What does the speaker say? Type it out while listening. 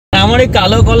আমার এই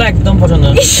কালো কলা একদম পছন্দ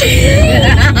না।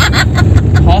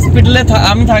 হসপিটালে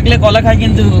আমি থাকলে কলা খাই,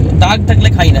 কিন্তু দাগ থাকলে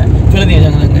খাই না, ফেলে দিয়ে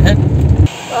যান। হ্যাঁ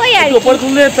ওই আর উপর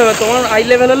তুলে যেতে হবে, তোমার আই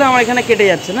লেভেল হলে আমার এখানে কেটে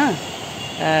যাচ্ছে না।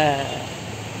 হ্যাঁ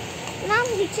নাম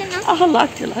দিচ্ছে না। আহা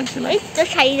লাগছে লাগছে এই তো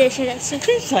সাইজ এসে যাচ্ছে।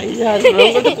 সাইজ আর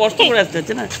রঙ তো কষ্ট করে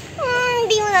আসছে না।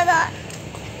 দিও দাদা।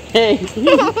 এই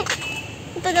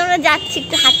তো আমরা যাচ্ছি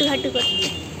একটু হাঁটু হাঁটু করতে।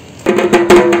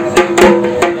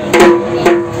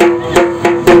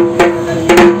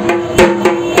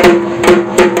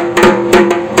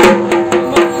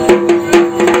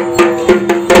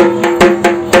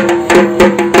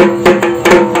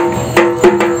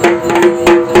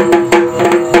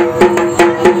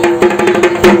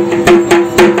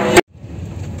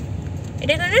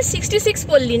 এটা মানে 66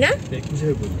 পড়লি না?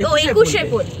 21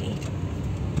 পড়লি।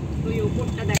 ওই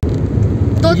উপরটা দেখ।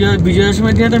 তো বিজয়ের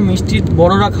সময় কি একটা মিষ্টি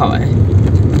বড়রা খাওয়ায়,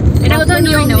 এটা কোথাও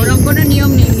নিয়ম না, ওরকম কোনো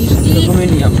নিয়ম নেই। মিষ্টি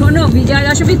শোনো, বিজয়া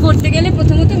দশমী করতে গেলে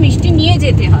প্রথমত মিষ্টি নিয়ে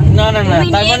যেতে হয়। না না না,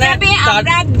 তার মানে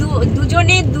আমরা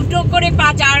দুজনে দুটো করে পা,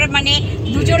 চার মানে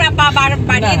দুজোড়া পা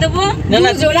বাড়িয়ে দেবো।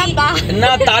 দুজোড়া পা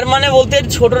না, তার মানে বলতে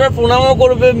ছোটরা প্রণামও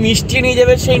করবে, মিষ্টি নিয়ে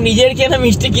যাবে, সেই নিজের কেনা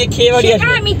মিষ্টি গিয়ে খেয়ে বাড়ি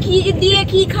আসবে। আমি কি দিয়ে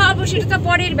কি খাওয়াবো সেটা তো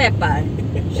পরের ব্যাপার,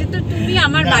 সেটা তুমি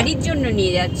আমার বাড়ির জন্য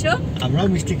নিয়ে যাচ্ছ। আমরাও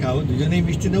মিষ্টি খাবো, দুজনেই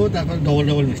মিষ্টি দেবো, তারপর ডবল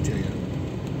ডবল মিষ্টি হয়ে যাবে।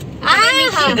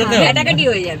 কাটাকাটি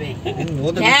হয়ে যাবে। ও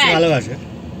তো মিষ্টি ভালোবাসে,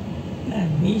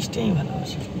 মিষ্টি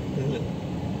ভালোবাসে।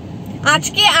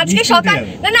 আজকে সকাল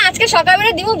না আজকে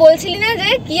সকালবেলা দিমু বলছিলি না যে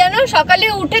কি জানো, সকালে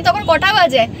উঠে তখন কটা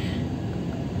বাজে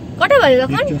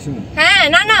তখন? হ্যাঁ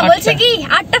না না, বলছে কি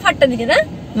 8টা 5টার দিকে না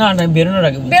না না, বেরোনোর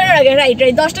আগে রাইট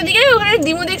 10টার দিকে ওখানে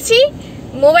দিমু দেখছি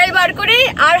মোবাইল বার করে,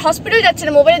 আর হসপিটাল যাচ্ছে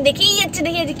না, মোবাইলে দেখেই যাচ্ছে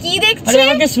কি দেখছে। আরে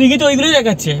আমাকে সুইগিতে ওইগুলোই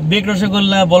দেখাচ্ছে, বেক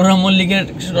রসগোল্লা, বলরাম মল্লিকের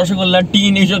রসগোল্লা,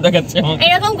 টিন এইসব দেখাচ্ছে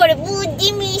এরকম করে। বুদ্ধি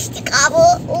মিষ্টি খাবো,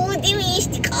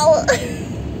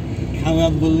 খাওয়া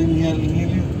বললেন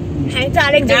হ্যাঁ তো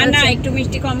আরেক না একটু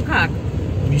মিষ্টি কম খাক।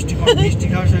 মিষ্টি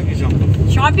খাওয়ার সঙ্গে কি সম্পর্ক?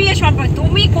 সবই সম্পর্ক,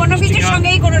 তুমি কোনো কিছুর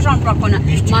সঙ্গেই কোনো সম্পর্ক না,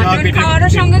 মাটন খাওয়ার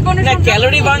সঙ্গে কোনো সম্পর্ক না।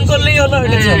 ক্যালোরি বার্ন করলেই হলো,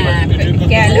 এটা চলবে।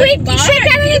 ক্যালোরি কিসের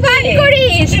ক্যালোরি বার্ন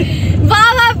করিস?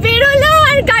 বাবা বেরোলো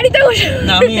আর গাড়িতে বসে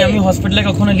না। আমি হসপিটালে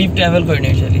কখনো লিফট ট্রাভেল করিনি।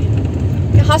 অ্যাকচুয়ালি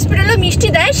হসপিটালে মিষ্টি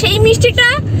দেয়, সেই মিষ্টিটা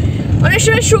অনেক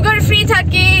সময় সুগার ফ্রি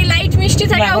থাকে, লাইট মিষ্টি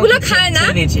থাকে, ওগুলো খায় না,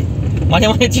 মাঝে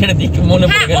মাঝে ছেড়ে দিই, মনে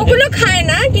পড়ে গেল ওগুলো খায়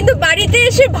না। কিন্তু বাড়িতে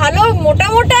এসে ভালো মোটা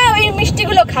মোটা ওই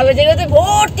মিষ্টিগুলো খাবে, যেগুলোতে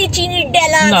ভর্তি চিনির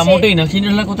ডেলা আছে। না মোটেই না, চিনির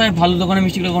ডেলা কোথায়? ভালো দোকানে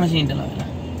মিষ্টিগুলো কোনো চিনির ডেলা হয় না,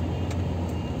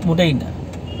 মোটেই না।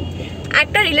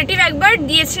 একটা রিলেটিভ একবার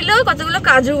দিয়েছিল কতগুলো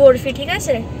কাজু বরফি, ঠিক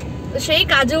আছে, তো সেই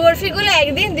কাজু বরফিগুলো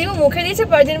একদিন দিও মুখে দিয়েছে,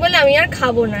 পরের দিন বলে আমি আর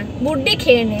খাবো না, বুড্ডি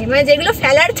খেয়ে নে, মানে যেগুলো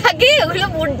ফেলার থাকে ওগুলো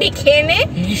বুড্ডি খেয়ে নে।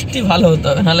 মিষ্টি ভালো হতে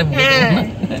হবে, নাহলে হ্যাঁ।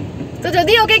 তো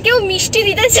যদি ওকে কেউ মিষ্টি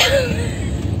দিতে চায়,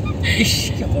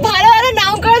 ভালো ভালো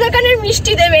নাম করা দোকানের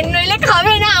মিষ্টি দেবেন, নইলে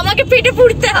খাবে না, আমাকে পেটে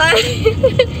পুড়তে হয়।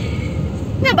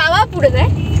 না বাবা পুড়ে দেয়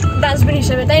ডাস্টবিন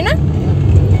হিসেবে, তাই না?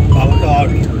 বাবা তো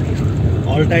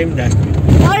all time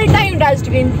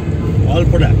dustbin, all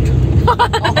product.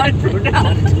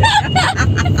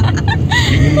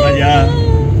 ভাজা,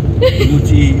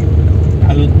 লুচি,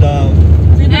 আলুর দম,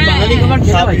 বাঙালি খাবার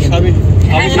সবই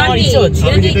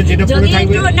যেটা পড়ে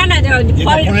থাকবে না না,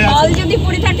 ফল যদি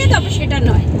পড়ে থাকে তবে সেটা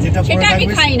নয়, সেটা আমি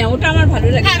খাই না, ওটা আমার ভালো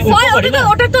লাগে।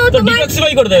 ওটা তো তোমার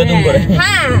ডিটক্সিফাই করে দেবে তুমি করে।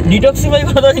 হ্যাঁ ডিটক্সিফাই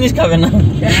করে দাও, জিনিস খাবে না,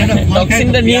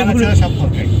 টক্সিনটা নিয়ে সব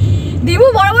খাবে। দিবু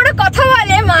বড় বড় কথা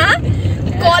বলে, মা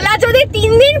কলা যদি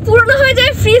 3 দিন পুরনো হয়ে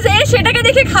যায় ফ্রিজে, সেটাকে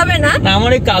দেখে খাবে না। না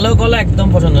আমার এই কালো কলা একদম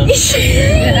পছন্দ না।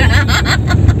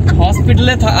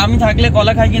 হসপিটালে আমি থাকলে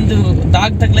কলা খাই, কিন্তু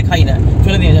দাগ থাকলে খাই না,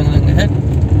 ফেলে দিয়ে যান। হ্যাঁ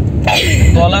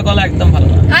কলা একদম ভালো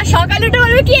না। আর সকালে উঠে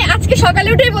বলবে কি, আজকে সকালে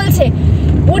উঠেই বলছে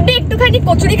উঠে একটুখানি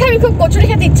কচুরি খাবি, খুব কচুরি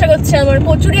খেতে ইচ্ছা করছে আমার,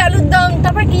 কচুরি আলুর দম,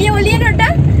 তারপর কি বলিয়ে না ওটা,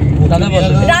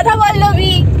 রাধা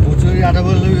বল্লভী। কচুরি রাধা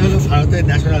বল্লভী হলো ভারতের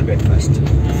ন্যাশনাল ব্রেকফাস্ট।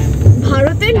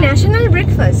 ভারতের ন্যাশনাল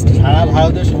ব্রেকফাস্ট, সারা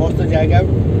ভারতের সমস্ত জায়গায়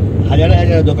হাজার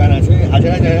হাজার দোকান আছে,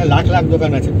 হাজার হাজার লাখ লাখ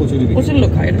দোকান আছে কচুরি, প্রচুর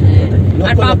লোক খায়।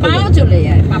 আর পাপাও চলে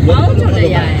যায়।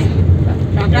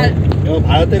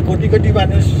 ভারতের কোটি কোটি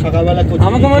মানুষ সকালবেলা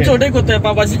আমাকে মনে হচ্ছে ওটাই করতে হয়,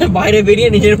 পাপা বাইরে বেরিয়ে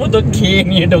নিজের মতো খেয়ে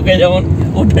নিয়ে ঢোকে, যেমন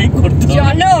ওটাই করতে।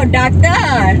 চলো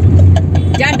ডাক্তার,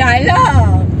 যা ডায়লগ।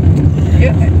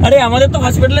 আরে আমাদের তো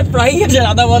হসপিটালে প্রায়ই আছে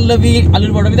রাধা বল্লভী,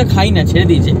 আলুর পরোটা, তো খাই না, ছেড়ে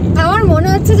দিয়েছে। আমার মনে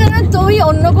হচ্ছে যেন তুই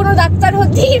অন্য কোনো ডাক্তার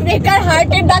হতি, বেকার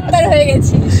হার্টের ডাক্তার হয়ে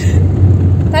গেছিস,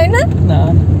 তাই না? না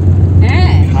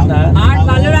হ্যাঁ, আর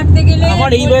ভালো রাখতে গেলে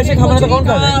আমার এই বয়সে খাবো না, তখন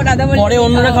খাবে, পরে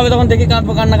অন্যরা খাবে, তখন দেখে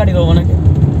কান্নাকাটি করবো নাকি।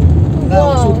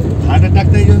 হার্টের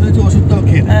ডাক্তারের জন্য হচ্ছে ওষুধটাও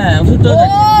খেয়ে, হ্যাঁ ওষুধটাও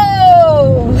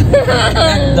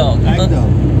একদম একদম।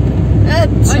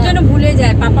 ওই জন্য ভুলে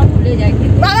যায়, পাপা ভুলে যায়।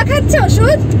 বাবা খাচ্ছে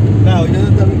ওষুধ? না, ওই জন্য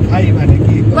তো আমি খাই, মানে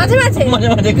কি মাঝে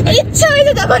মাঝে খাই, ইচ্ছা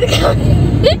হইলে তখন খাই।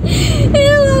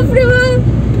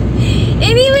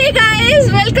 Anyway guys,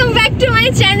 welcome back to my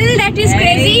channel, that is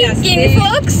Krazzy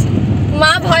Kinfolks.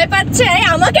 মা ভয় পাচ্ছে,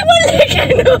 আমাকে বললে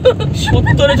কেন?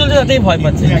 সত্তরে চলছে তাতেই ভয়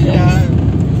পাচ্ছে।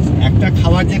 একটা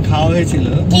খাবার যে খাওয়া হয়েছিল,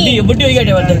 বুটি ওই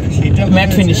গাড়ি বলতে, সেটা mat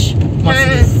finish.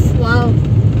 Wow,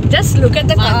 just look at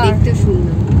the car, দেখতে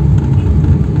সুন্দর।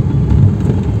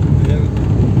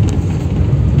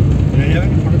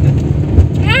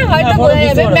 হ্যাঁ, হয়তো বোঝা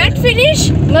যাবে। ম্যাট ফিনিশ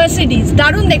মার্সিডিজ,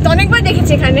 দারুণ দেখতে, অনেকবার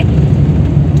দেখেছি এখানে।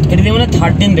 এটা দিয়ে মানে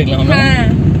 3rd দিন দেখলাম আমরা। হ্যাঁ,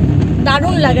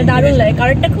 দারুণ লাগে, দারুণ লাগে,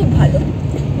 কারটা খুব ভালো।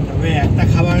 তবে একটা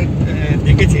খাবার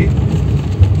দেখেছি,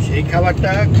 সেই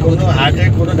খাবারটা কোনো হাটে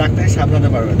কোনো ডাক্তার সামলাতে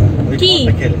পারবে না। ওই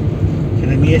খাবারটা খেলে,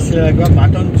 সেটা নিয়ে এসেছিলাম একবার,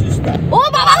 মাটন চুস্তা। ও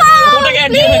বাবা,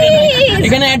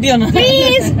 এখানে অ্যাড দিও না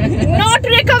please, not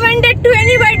recommended two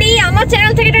anybody. আমার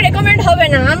চ্যানেল থেকে এটা রেকমেন্ড হবে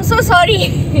না, I am so sorry,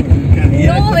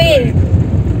 no way.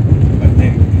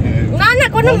 না না,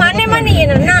 কোনো মানে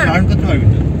না, কারণ করতে পারবি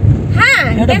না। হ্যাঁ,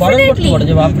 ডেফিনেটলি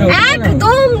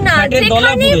একদম না,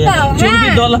 যেখানে পাও।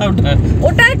 হ্যাঁ,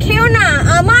 ওটা খেও না।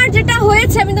 আমার যেটা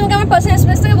হয়েছে, আমি তোমাকে আমার পার্সোনাল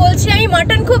এক্সপেরিয়েন্স থেকে বলছি, আমি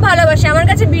মাটন খুব ভালোবাসি। আমার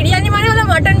কাছে বিরিয়ানি মানে হলো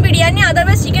মাটন বিরিয়ানি,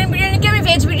 আদারওয়াইজ চিকেন বিরিয়ানিকে আমি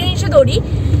ভেজ বিরিয়ানি হিসেবে ধরি।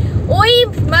 ওই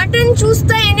মাটন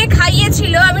চুস্তা এনে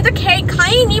খাইয়েছিল, আমি তো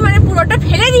খাইনি, মানে পুরোটা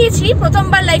ফেলে দিয়েছি।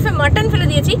 প্রথমবার লাইফে মাটন ফেলে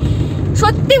দিয়েছি,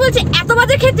 সত্যি বলছি, এত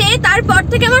বাজে খেতে। তারপর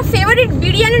থেকে আমার ফেভারিট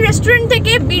বিরিয়ানি রেস্টুরেন্ট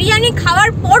থেকে বিরিয়ানি খাওয়ার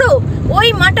পরও ওই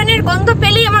মাটনের গন্ধ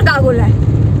পেলেই আমার গা গোলায়।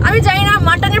 আমি জানি না,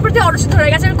 মাটনের প্রতি অরসিত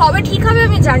হয়ে গেছে। কবে ঠিক হবে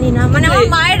আমি জানি না, মানে আমার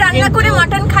মায়ের রান্না করে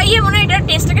মাটন খাইয়ে মনে হয় এটার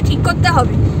টেস্টটাকে ঠিক করতে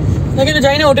হবে। না, কিন্তু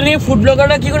জানি না ওটা নিয়ে ফুড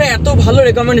ব্লগাররা কি করে এত ভালো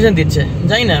রেকমেন্ডেশন দিচ্ছে,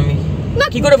 জানি না আমি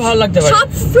কি করে ভালো লাগতে পারে। সব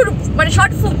মানে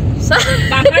শর্ট ফুড,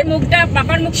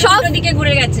 পাপার মুখ সব দিকে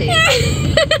ঘুরে গেছে,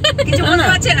 কিছু মনে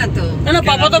আছে না তো। না,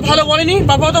 পাপা তো ভালো বলেনি,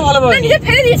 পাপা তো ভালো বলেনি, নিজে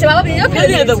ফেলে দিয়েছে, বাবা নিজে ফেলে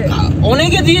দিয়েছে।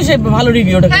 অনেকে দিয়েছে ভালো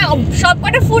রিভিউ। হ্যাঁ,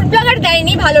 সবকটা ফুড ব্লগার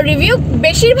দেয়নি ভালো রিভিউ,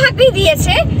 বেশিরভাগই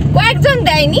দিয়েছে, কয়েকজন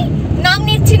দেয়নি, নাম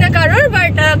নিচ্ছি না কারোর,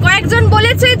 বাট কয়েকজন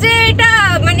বলেছে যে এটা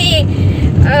মানে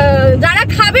যারা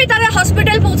খাবে তারা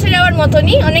হসপিটাল পৌঁছে যাওয়ার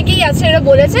মতনই, অনেকেই আছে এরা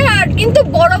বলেছে। আর কিন্তু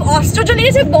বড় আশ্চর্য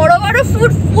লেগেছে, বড় বড়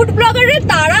ফুড ব্লগাররা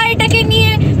তারা এটাকে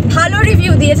নিয়ে ভালো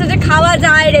রিভিউ দিয়েছে যে খাওয়া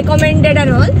যায়, রেকমেন্ডেড আর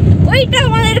অল। ওইটা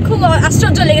আমাদের খুব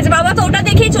আশ্চর্য লেগেছে। বাবা তো ওটা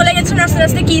দেখেই চলে গেছিল আস্তে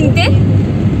আস্তে কিনতে।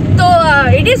 তো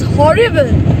ইট ইজ হরিবল,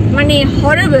 মানে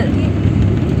হরিবল,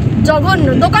 জঘন্য।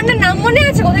 দোকানটার নাম মনে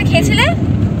আছে? কোথায় খেয়েছিলে?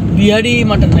 বিহারি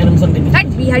মাটন, এরকম সামথিং। হ্যাঁ,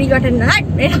 বিহারি মাটন না,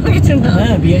 এরকম কিছু না।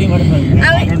 হ্যাঁ, বিহারি মাটন,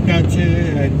 মাটনটা আছে,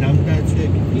 নামটা আছে।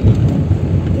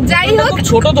 যাই হোক,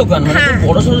 ছোট দোকান, মানে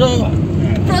বড় ছোট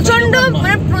প্রচন্ড,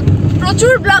 মানে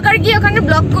প্রচুর ব্লগার গিয়ে ওখানে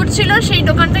ব্লগ করছিল, সেই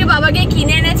দোকান থেকে বাবা গিয়ে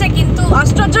কিনে এনেছে। কিন্তু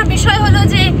আশ্চর্যের বিষয় হলো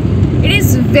যে ইট ইজ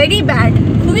ভেরি ব্যাড,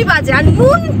 খুবই বাজে। আর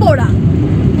নুন পোড়া,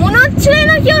 মনে হচ্ছিল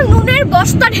না কেউ নুনের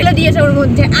বস্তা ঢেলে দিয়েছে ওর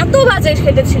মধ্যে, এত বাজে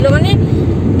খেতে ছিল। মানে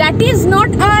that is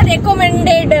not a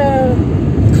recommended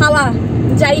খাওয়া।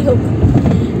 যাই হোক,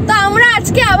 তো আমরা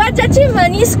আজকে আবার যাচ্ছি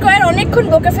মানি স্কোয়ার। অনেকক্ষণ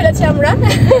বকে ফেলেছি আমরা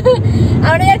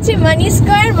যাচ্ছি মানি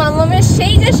স্কোয়ার। মামামের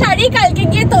সেই যে শাড়ি কালকে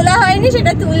গিয়ে তোলা হয়নি,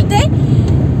 সেটা তুলতে।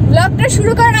 ব্লগটা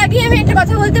শুরু করার আগে আমি একটা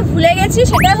কথা বলতে ভুলে গেছি,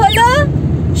 সেটা হলো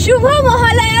শুভ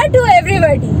মহালয়া টু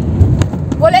এভরিবডি।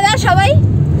 বলে দাও সবাই,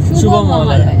 শুভ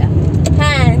মহালয়া।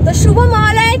 হ্যাঁ, তো শুভ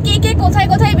মহালয়া কে কে কোথায়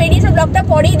কোথায় বেরিয়েছে ব্লগটা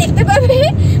পরেই দেখতে পাবে,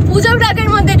 পুজো ব্লগের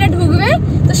মধ্যে এটা ঢুকবে।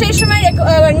 তো সেই সময়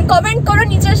কমেন্ট করো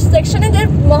নিচের সেকশনে যে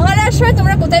মহালয়ার সময়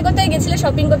তোমরা কোথায় কোথায় গেছিলে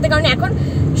শপিং করতে, কারণ এখন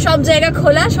সব জায়গা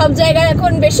খোলা, সব জায়গায়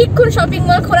এখন বেশিক্ষণ শপিং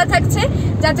মল খোলা থাকছে,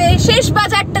 যাতে শেষ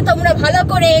বাজারটা তোমরা ভালো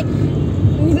করে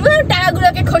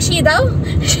টাকাগুলোকে খসিয়ে দাও।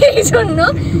 সেই জন্য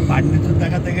পাণ্ডিত্য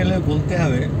দেখাতে গেলে বলতে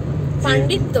হবে,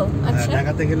 পাণ্ডিত্য আচ্ছা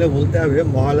দেখাতে গেলে বলতে হবে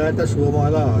মহালয়াটা শুভ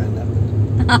মহালয়া হয় না।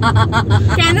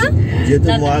 কেন? যেহেতু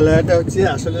মহালয়াটা হচ্ছে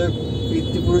আসলে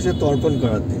পিতৃপুরুষের তর্পণ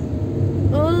করার দিন।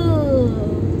 ও,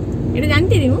 এটা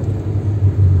জানতে দিমু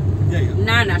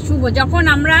না না, শুভ যখন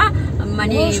আমরা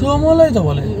মানে শুভ মহালয়া তো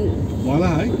বলে বলা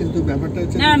হয়, কিন্তু ব্যাপারটা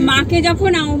হচ্ছে না, মাকে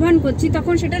যখন আহ্বান করছি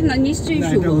তখন সেটা নিশ্চয়ই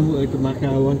শুভ। এটা মাকে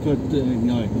আহ্বান করতে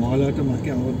নয়, মহালয়াটা মাকে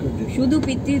আহ্বান করতে শুধু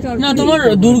পিতৃতর্পণ না। তোমার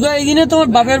দুর্গা এই দিনে তোমার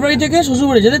বাপের বাড়ি থেকে শ্বশুর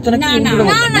বাড়ি যেতে না?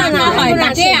 না না না, হয়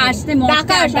তাকে আসতে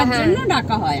মক্কা আসার জন্য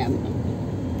ডাকা হয়। আমরা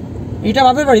এটা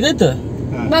বাপের বাড়ি, তাই তো?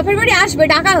 বাপের বাড়ি আসবে,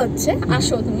 ডাকা হচ্ছে,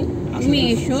 আসো তুমি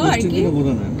এসো আর কি।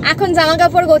 এখন জামা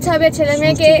কাপড় গোছাবে ছেলে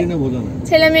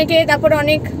মেয়েকে, তারপর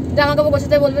অনেক জামা কাপড়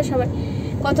গোছাতে বলবে সবাই।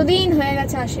 কতদিন হয়ে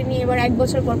গেছে আসেনি, এবার 1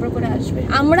 বছর পর পর করে আসবে।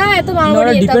 আমরা এত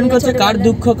মামাবাড়ি ডিপেন্ড করছে কার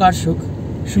দুঃখ কার সুখ,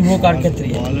 শুভ কার ক্ষেত্রে।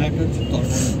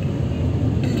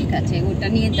 আছে, ওটা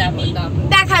নিয়ে যাব।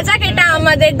 দেখা যাক, এটা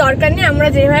আমাদের দরকার নেই, আমরা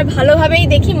যেভাবে ভালোভাবেই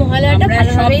দেখি মহালয়াটা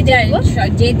ভালোভাবেই দেখব।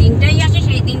 যে দিনটাই আসে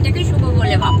সেই দিনটাকে শুভ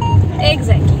বলে ভাবো।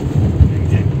 এক্স্যাক্টলি।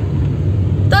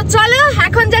 তো চলো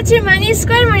এখন যাচ্ছি মানি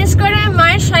স্কোয়ার। মানি স্কোয়ারে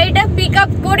মায়ের শাড়িটা পিক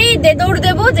আপ করেই দৌড়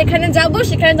দেবো, যেখানে যাব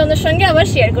সেখানে তোমাদের সঙ্গে আবার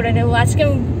শেয়ার করে নেবো। আজকে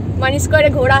মানি স্কোয়ারে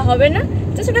ঘোরা হবে না,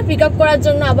 তো সেটা পিক আপ করার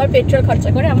জন্য আবার পেট্রোল খরচা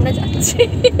করে আমরা যাচ্ছি।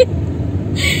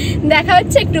 দেখা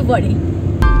হচ্ছে একটু পরেই।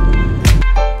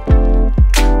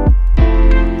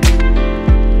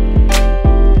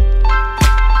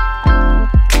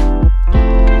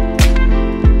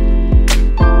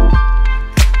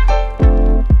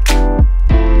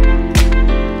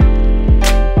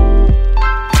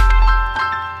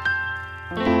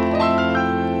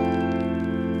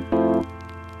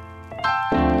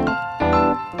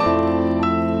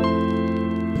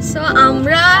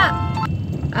 আমরা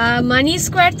মানি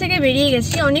স্কোয়ার থেকে বেরিয়ে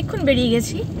গেছি, অনেকক্ষণ বেরিয়ে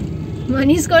গেছি।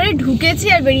 মানি স্কোয়ারে ঢুকেছি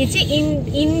আর বেরিয়েছি।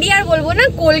 ইন্ডিয়ার বলবো না,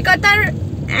 কলকাতার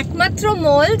একমাত্র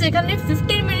মল যেখানে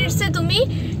 15 মিনিটসে তুমি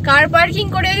কার পার্কিং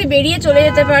করে যদি বেরিয়ে চলে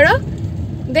যেতে পারো,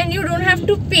 দেন you don't have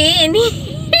to pay any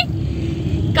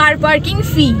car parking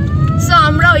fee. So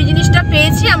আমরা ওই জিনিসটা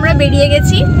পেয়েছি, আমরা বেরিয়ে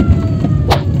গেছি।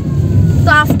 তো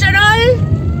আফটার অল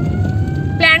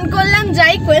প্ল্যান করলাম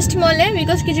যাই কোয়েস্ট মলে,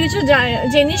 বিকজ কিছু কিছু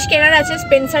জিনিস কেনার আছে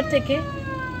স্পেন্সার থেকে।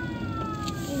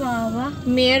 বাবা,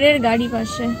 মেয়রের গাড়ি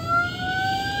পাশে।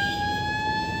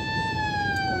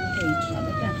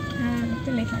 হ্যাঁ, তো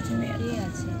লেখা আছে মেয়র।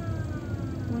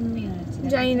 কোন মেয়র আছে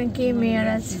জানি না কে মেয়র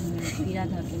আছে।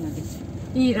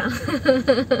 ইরা।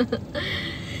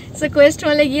 সো কোয়েস্ট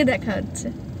মলে গিয়ে দেখা হচ্ছে।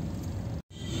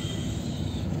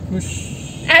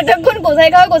 এতক্ষণ কোথায়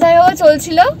খাওয়া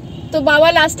চলছিল, তো বাবা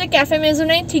লাস্টে ক্যাফে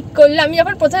মেজুনাই ঠিক করলো। আমি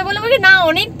যখন প্রথমে বললাম না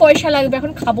অনেক পয়সা লাগবে,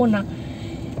 এখন খাবো না,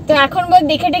 তো এখন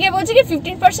দেখে ডেকে বলছে কি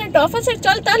 15% অফ আছে,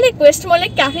 চল তাহলে কোয়েস্ট মলে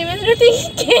ক্যাফে মেজুনাতেই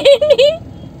খেয়ে নি।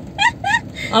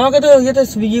 আমাকে তো ইয়েতে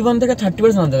সুইগি ওয়ান থেকে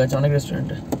 30% অফ দেখাচ্ছে অনেক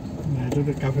রেস্টুরেন্টে।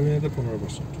 এটা ক্যাফে মেনুতে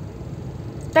 15%।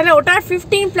 তাহলে ওটার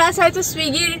 15 প্লাস হয়তো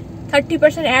সুইগির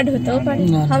 30% অ্যাড হতেও পারে,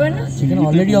 হবে না? যেখানে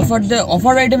অলরেডি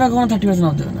অফার আইটেমে কোনো 30%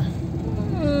 অফ দেবে না।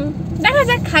 দেখা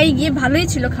যাক, খাই গিয়ে। ভালোই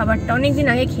ছিল খাবারটা, অনেকদিন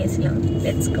আগে খেয়েছিলাম।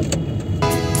 Let's go.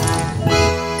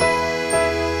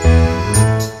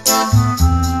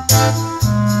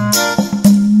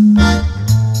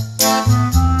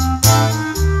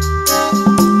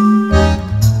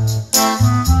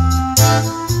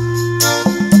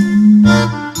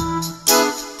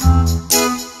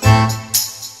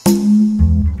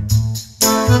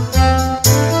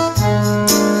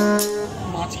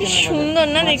 সুন্দর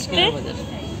না দেখতে?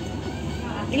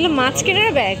 এগুলো মাছ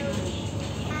কেনার ব্যাগ।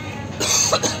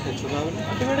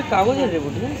 কাগজের রেবো,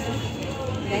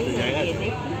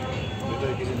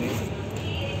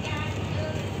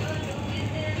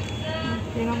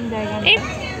 এই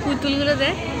পুতুলগুলো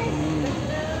দেখ,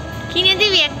 কিনে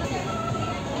দিবি?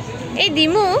 এই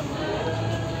দিমু,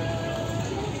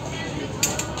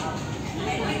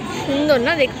 সুন্দর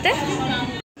না দেখতে?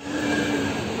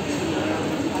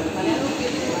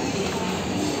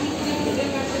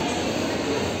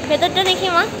 ভেতরটা দেখি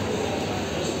মা।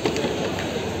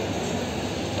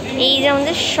 এই যে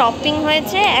আমাদের শপিং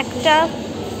হয়েছে, একটা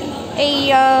এই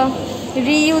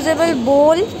রিইউজেবল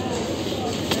বোল,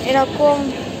 এরকম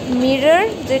মিরর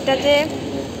যেটাতে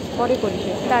পরে করি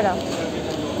তারা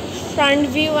front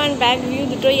view and back view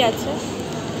দুটোই আছে,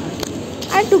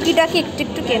 আর টুকিটাকি একটু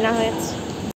একটু কেনা হয়েছে।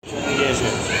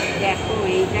 দেখো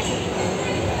এইটা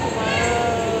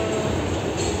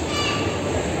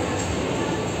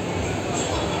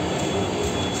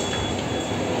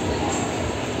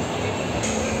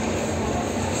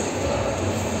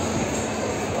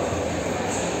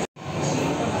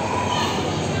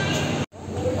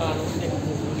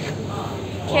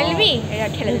খেলবি? এটা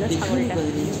ঠেলে দিল ছাগলটা।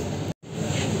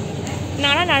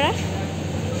 নাড়া নাড়া,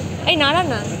 এই নাড়া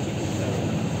না।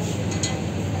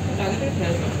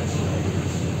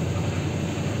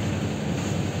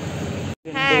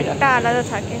 হ্যাঁ, একটা আলাদা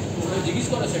থাকে।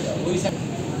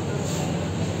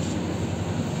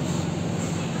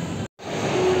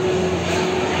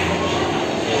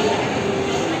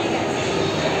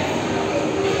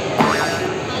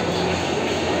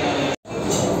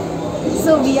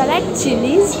 So we are at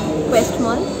Chillies West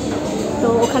মল। তো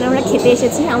ওখানে আমরা খেতে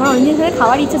এসেছি। আমার অনেকদিন ধরে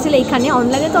খাওয়ার ইচ্ছা ছিল এখানে।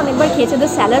 অনলাইনে তো অনেকবার খেয়েছি, তো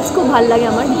স্যালাডস খুব ভালো লাগে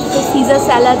আমার, তো সিজার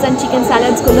স্যালাডস অ্যান্ড চিকেন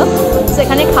স্যালাডসগুলো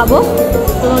সেখানে খাবো,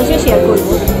 তোমার সাথে শেয়ার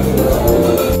করবো।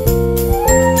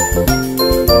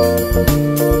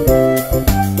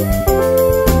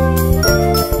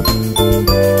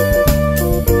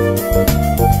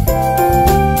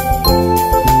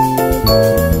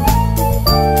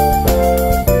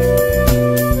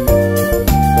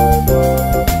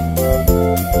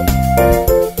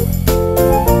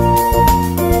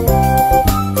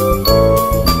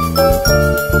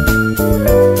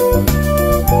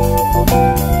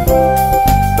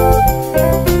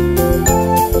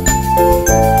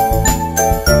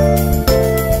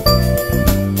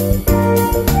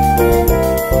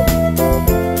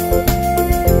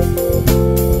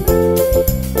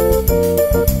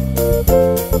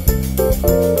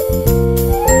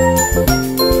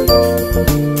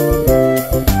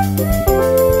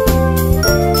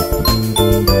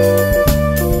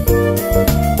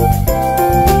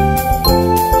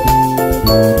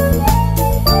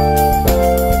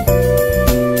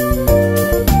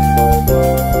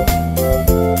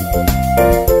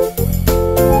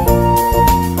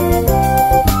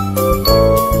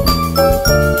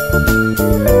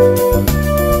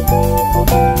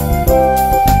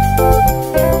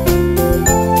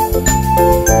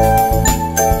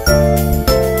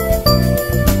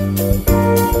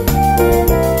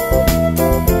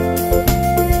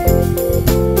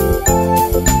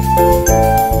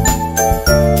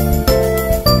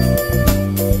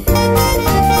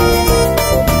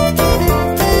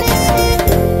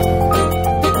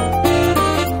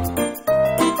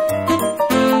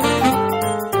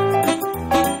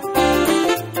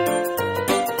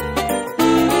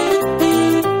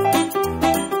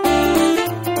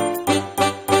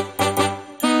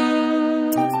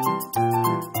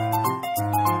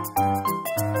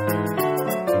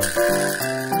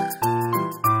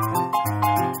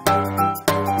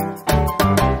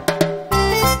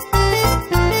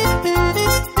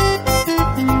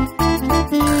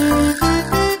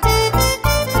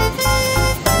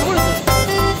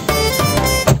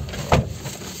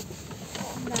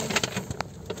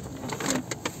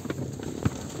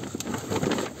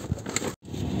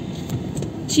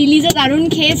 দারুণ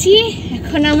খেয়েছি।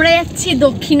 এখন আমরা যাচ্ছি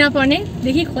দক্ষিণাপনে,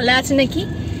 দেখি খোলা আছে নাকি।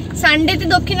 সানডেতে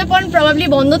দক্ষিণাপন প্রবাবলি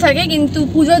বন্ধ থাকে, কিন্তু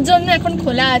পুজোর জন্য এখন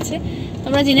খোলা আছে।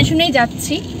 আমরা জেনে শুনেই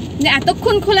যাচ্ছি, যে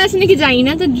এতক্ষণ খোলা আছে নাকি জানি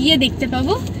না, তো গিয়ে দেখতে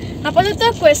পাবো। আপাতত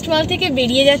কোয়েস্ট মল থেকে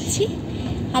বেরিয়ে যাচ্ছি,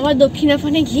 আবার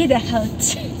দক্ষিণাপনে গিয়ে দেখা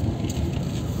হচ্ছে।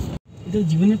 এটা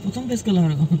জীবনের প্রথম ফেস করলাম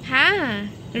এরকম। হ্যাঁ,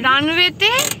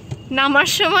 রানওয়েতে নামার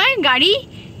সময় গাড়ি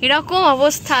এরকম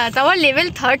অবস্থা, তাও লেভেল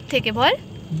 3 থেকে, বল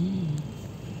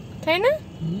তাই না?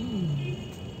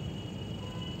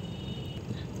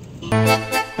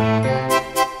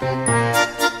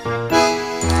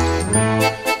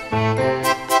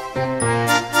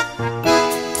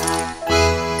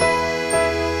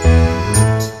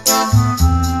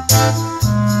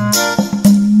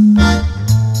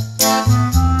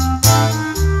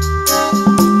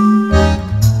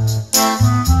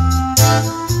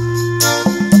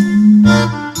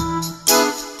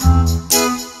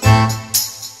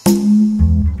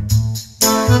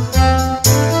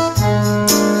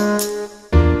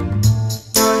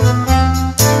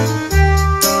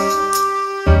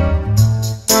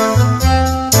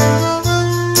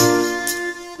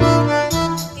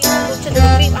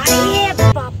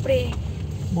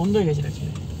 বন্ধ হয়ে গেছে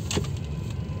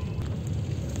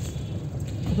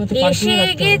এসে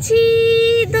গেছি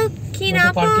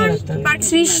দক্ষিণাপন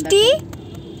সৃষ্টি।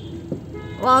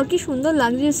 ওয়াও, কি সুন্দর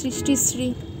লাগছে সৃষ্টিশ্রী।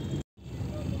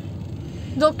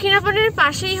 দক্ষিণাপনের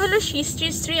পাশেই হলো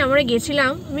সৃষ্টিশ্রী, আমরা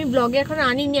গেছিলাম, আমি ব্লগে এখন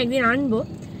আনিনি, একদিন আনবো।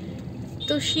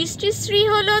 তো সৃষ্টিশ্রী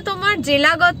হলো তোমার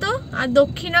জেলাগত, আর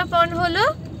দক্ষিণাপন হলো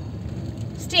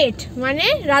স্টেট, মানে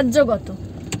রাজ্যগত,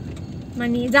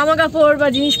 মানে জামা কাপড় বা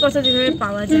জিনিসপত্র যেভাবে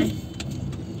পাওয়া যায়।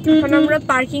 এখন আমরা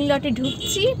পার্কিং লটে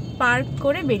ঢুকছি, পার্ক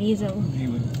করে বেরিয়ে যাব।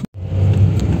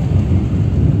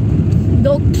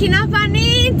 দক্ষিণাপানে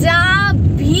যা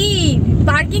ভিড়,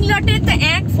 পার্কিং লটে তো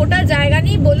এক ফোঁটা জায়গা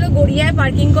নেই। বললো গড়িয়ায়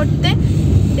পার্কিং করতে,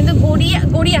 কিন্তু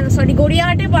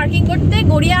গড়িয়াহাটে পার্কিং করতে,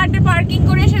 গড়িয়াহাটে পার্কিং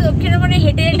করে এসে দক্ষিণাপানে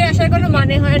হেঁটে হেঁটে আসার কোনো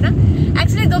মানে হয় না।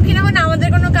 অ্যাকচুয়ালি দক্ষিণাপানে আমাদের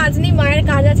কোনো কাজ নেই, মায়ের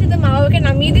কাজ আছে, তো মা বাবাকে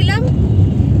নামিয়ে দিলাম।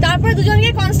 তারপরে দুজনকে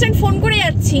কনস্ট্যান্ট ফোন করে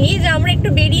যাচ্ছি যে আমরা একটু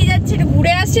বেরিয়ে যাচ্ছি, একটু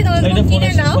ঘুরে আসছি, তোমাদের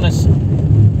কিনে নাও।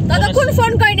 ততক্ষণ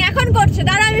ফোন করিনি, এখন করছে,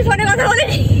 দাঁড়া আমি ফোনে কথা বলে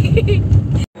নিই।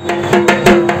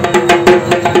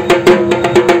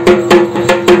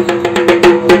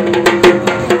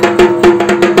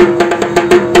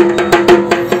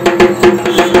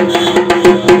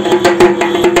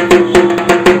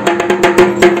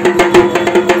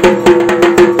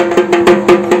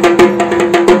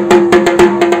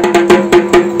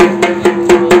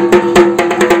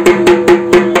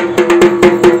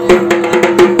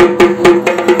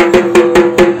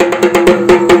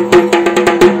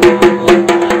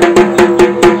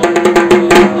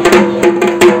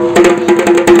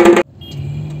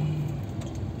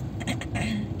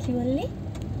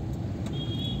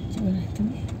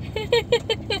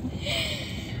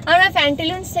 আমরা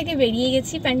প্যান্টালুন্স থেকে বেরিয়ে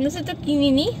গেছি, প্যান্টালুন্সে তো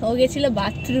কিনিনি, ও গেছিল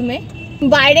বাথরুমে।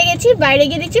 বাইরে গেছি, বাইরে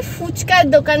গিয়ে দেখছি ফুচকার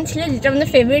দোকান ছিল, যেটা আমাদের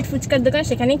ফেভারিট ফুচকার দোকান,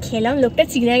 সেখানে খেলাম, লোকটা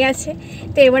চিনে গেছে।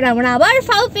 তো এবার আমরা আবার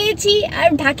ফাও পেয়েছি, আর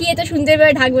ঢাকিয়ে তো শুনতে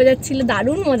পেয়ে ঢাক বাজাচ্ছিল,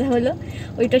 দারুণ মজা হলো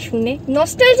ওইটা শুনে।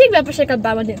 নস্টালজিক ব্যাপার সেটা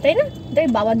বাবা দিদি, তাই না? তাই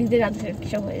বাবা দিদির রাধা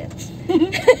সব হয়ে যাচ্ছে।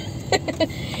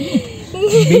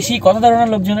 বেশি কথা ধরনা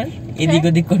লোকজনের এদিক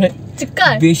ওদিক করে,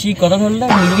 বেশি কথা ধরলে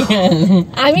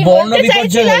আমি বলতে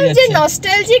চাইছিলাম যে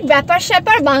নস্টালজিক ব্যাপার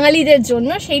স্যাপার বাঙালিদের জন্য,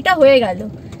 সেইটা হয়ে গেল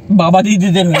বাবা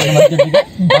দিদিদের হয়ে গেল।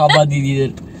 বাবা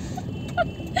দিদিদের,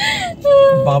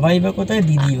 বাবাই বা কোথায়,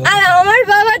 দিদি। আর আমার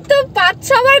বাবা তো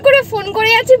 5-6 বার করে ফোন করে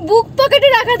যাচ্ছে, বুক পকেটে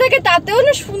রাখা থাকে, তাতেও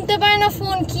না শুনতে পায় না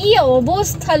ফোন। কি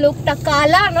অবস্থা, লোকটা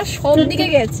কালা না সব দিকে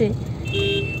গেছে।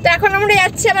 তো এখন আমরা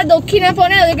যাচ্ছি আবার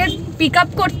দক্ষিণাপনে ওদেরকে পিক আপ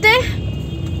করতে,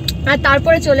 আর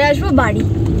তারপরে চলে আসবো বাড়ি,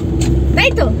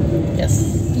 তাই তো?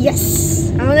 ইয়েস,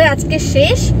 আমাদের আজকে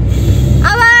শেষ,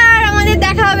 আবার আমাদের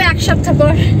দেখা হবে 1 সপ্তাহ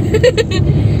পর।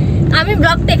 আমি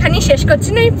ব্লগটা এখানেই শেষ করছি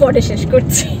না, আমি পরে শেষ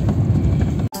করছি।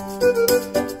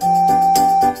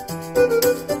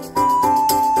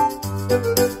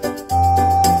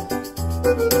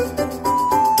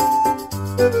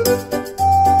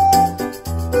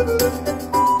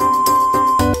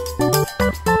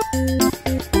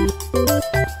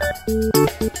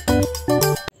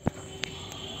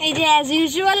 এই যে অ্যাজ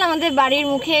ইউজুয়াল আমাদের বাড়ির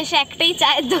মুখে এসে একটাই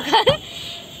চায়ের দোকান,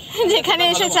 যেখানে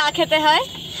এসে চা খেতে হয়।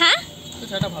 হ্যাঁ,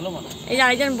 চাটা ভালো মানে। এই যে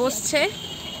আরেকজন বসছে,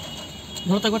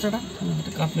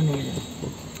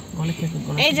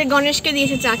 এই যে গণেশকে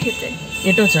দিয়েছে চা খেতে।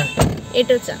 এটাও চা,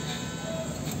 এটাও চা।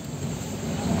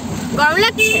 গরম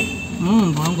লাগছে?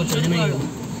 গরম করছে।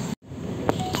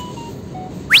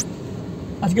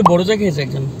 আজকে বড় চা খেয়েছে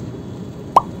একজন,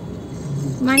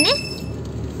 মানে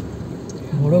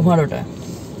বড় ভাঁড় ওটা।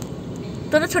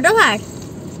 তোর ছোট ভাঁড়?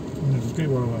 দুটোই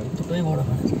বড় ভাঁড়। দুটোই বড়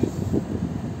ভাঁড়।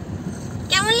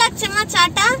 কেমন লাগছে মা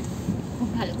চাটা?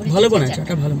 ভালো বানাচ্ছে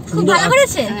চাটা, ভালো। খুব ভালো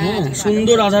করেছে? হ্যাঁ,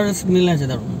 সুন্দর আদার স্মেল আছে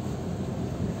দারুণ।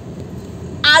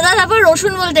 আদা তারপর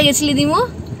রসুন বলতে গেছিলি দিমু?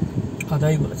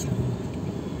 আদাই বলেছে।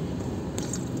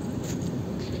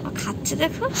 খাচ্ছে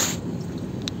দেখো।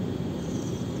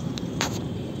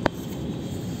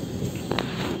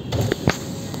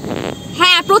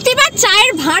 হ্যাঁ, প্রতিবার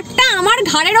চায়ের ভাঁড়টা আমার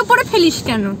ঘাড়ের ওপরে ফেলিস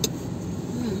কেন?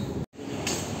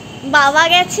 বাবা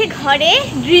গেছে ঘরে,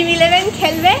 ড্রিম 11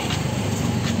 খেলবে,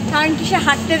 কারণ কি সে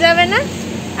হাঁটতে যাবে না।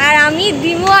 আর আমি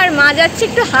দিমু আর মা যাচ্ছি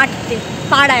একটু হাঁটতে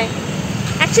পাড়ায়।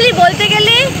 অ্যাকচুয়ালি বলতে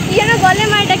গেলে কি যেন বলে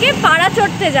মা এটাকে, পাড়া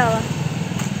চড়তে যাওয়া।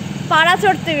 পাড়া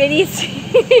চড়তে বেরিয়েছি,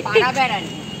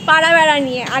 পাড়া বেড়া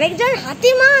নিয়ে। আরেকজন হাতে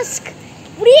মাস্ক,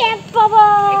 উড়ে বাবা,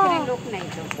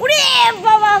 উড়ে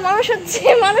বাবা, মানুষ হচ্ছে,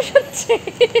 মানুষ হচ্ছে।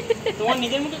 তোমার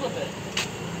নিজের মুখে কোথায়?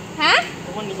 হ্যাঁ,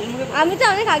 আমি তো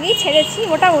অনেক আগেই ছেড়েছি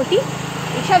মোটামুটি।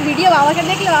 এইসব ভিডিও বাবাকে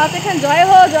দেখলে বাবা তো এখানে জয়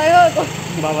হো জয় হো।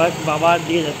 বাবা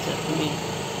দিয়ে যাচ্ছে তুমি।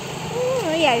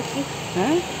 ওই আর কি।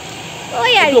 হ্যাঁ,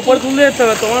 ওই আর উপর তুলে যেতে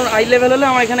হবে, তোমার আই লেভেল হলে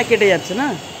আমার এখানে কেটে যাচ্ছে না।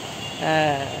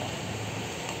 হ্যাঁ,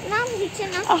 নাম দিচ্ছে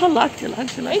না। আহা, লাগছে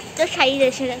লাগছে এই তো সাইজ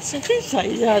এসে গেছে।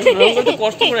 সাইজে আসবে, তো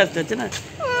কষ্ট করে আসতে হচ্ছে না।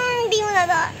 দিও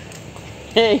দাদা,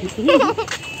 এই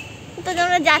তো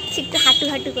আমরা যাচ্ছি একটু হাঁটু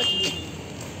হাঁটু করতে।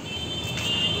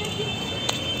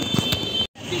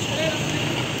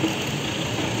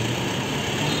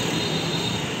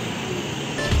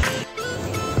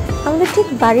 আমাদের ঠিক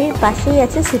বাড়ির পাশেই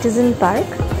আছে সিটিজেন পার্ক।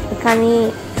 এখানে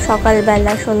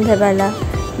সকালবেলা সন্ধ্যাবেলা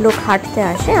লোক হাঁটতে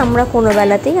আসে, আমরা কোনো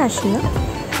বেলাতেই আসি না।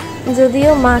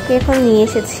 যদিও মাকে এখন নিয়ে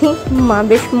এসেছি, মা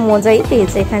বেশ মজাই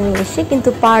পেয়েছে এখানে এসে, কিন্তু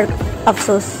পার্ক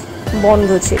আফসোস বন্ধ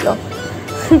ছিল।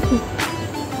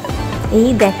 এই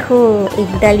দেখো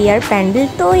একডালিয়ার প্যান্ডেল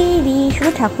তৈরি,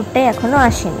 শুধু ঠাকুরটাই এখনো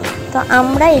আসেনি। তো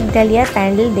আমরা একডালিয়ার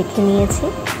প্যান্ডেল দেখে নিয়েছি,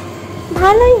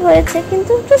 ভালোই হয়েছে,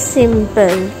 কিন্তু একটু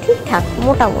সিম্পল, ঠিকঠাক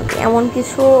মোটামুটি, এমন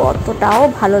কিছু অতটাও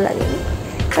ভালো লাগেনি।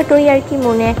 বাট ওই আর কি,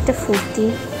 মনে একটা ফুর্তি,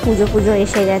 পুজো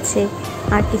এসে গেছে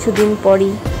আর কিছুদিন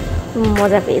পরই,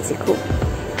 মজা পেয়েছি খুব।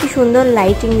 কি সুন্দর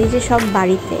লাইটিং দিয়েছে সব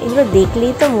বাড়িতে, এগুলো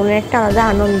দেখলেই তো মনে একটা আলাদা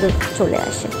আনন্দ চলে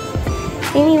আসে।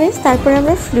 এনিওয়েজ, তারপরে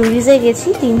আমরা ফ্লুরিজে গেছি,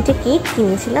 3টে কেক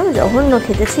কিনেছিলাম, জঘন্য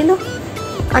খেতে ছিল,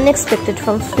 আনএক্সপেক্টেড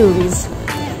ফ্রম ফ্লুরিজ।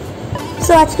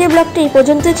 সো আজকের ব্লগটা এই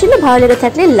পর্যন্তই ছিল। ভালো লেগে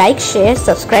থাকলে like, share,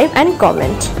 subscribe and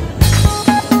comment.